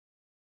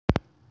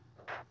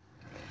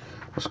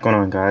What's going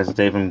on, guys?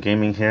 Dave from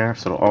Gaming here.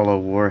 So the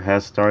all-out war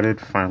has started.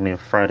 Finally a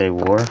Friday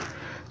war.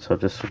 So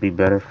this will be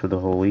better for the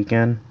whole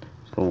weekend.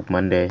 So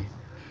Monday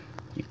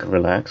you can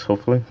relax,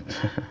 hopefully.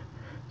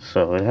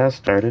 So it has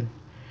started.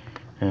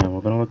 And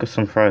we're going to look at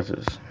some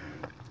prizes.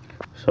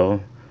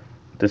 So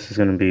this is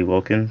going to be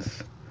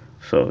Wilkins.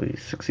 So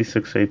he's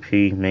 66 AP,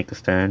 make a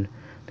stand.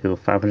 Deal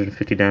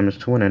 550 damage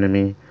to an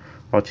enemy.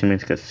 All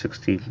teammates get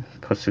 60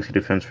 plus 60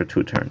 defense for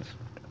 2 turns.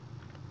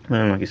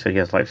 And like you said, he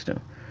has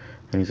lifesteal.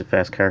 And he's a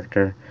fast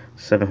character.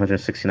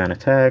 769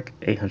 attack,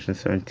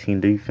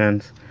 817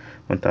 defense,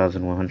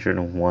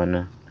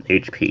 1101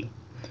 HP.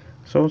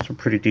 So it's a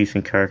pretty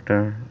decent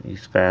character.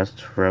 He's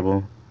fast,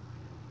 rebel.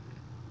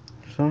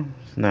 So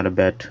it's not a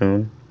bad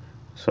tune.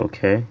 It's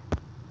okay.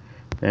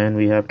 Then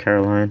we have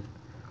Caroline.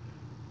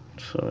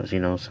 So as you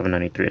know,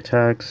 793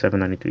 attack,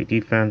 793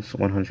 defense,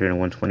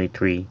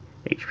 123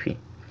 HP.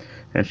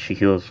 And she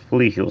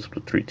fully heals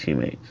with 3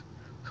 teammates.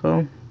 So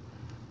it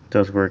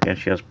does work, and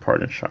she has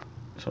Pardon Shot.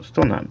 So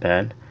still not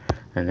bad.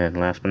 And then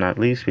last but not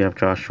least, we have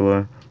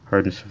Joshua,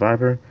 Hardened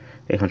Survivor,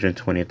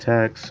 820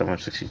 attack,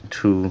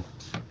 762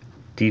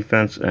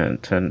 defense, and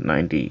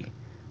 1090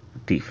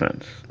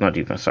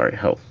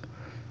 health.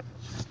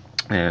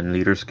 And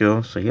leader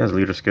skill, so he has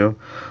leader skill.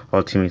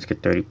 All teammates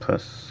get 30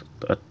 plus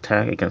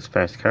attack against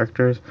fast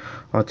characters.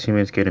 All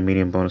teammates get a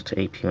medium bonus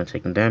to AP when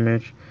taking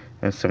damage,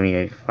 and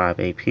 75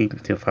 AP,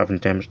 deal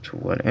 500 damage to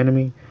one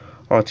enemy.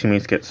 All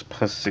teammates get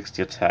plus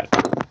 60 attack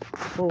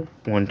for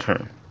 1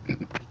 turn.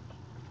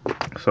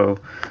 So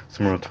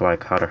similar to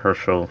like how the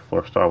Herschel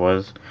 4-star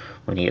was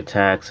when he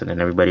attacks and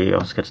then everybody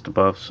else gets the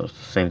buff, so it's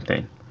the same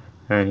thing.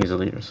 And he's a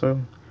leader,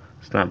 so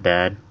it's not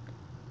bad.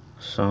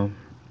 So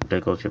there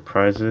goes your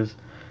prizes,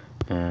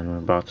 and we're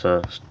about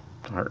to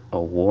start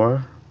a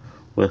war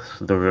with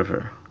the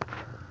river.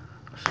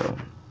 So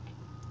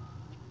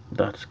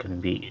that's gonna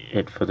be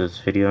it for this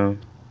video.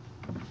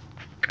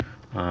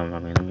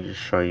 Let me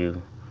just show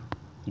you.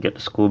 You get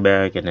the school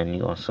bag, and then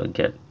you also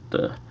get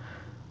the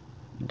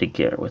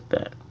gear with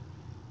that.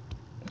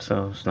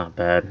 So it's not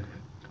bad.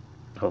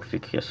 Hopefully you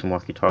can get some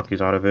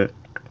walkie-talkies out of it.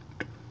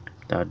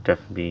 That would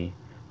definitely be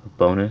a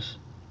bonus.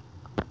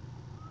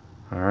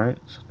 Alright,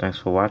 so thanks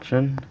for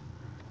watching.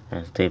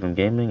 And it's Dave from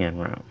Gaming, and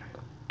we're out.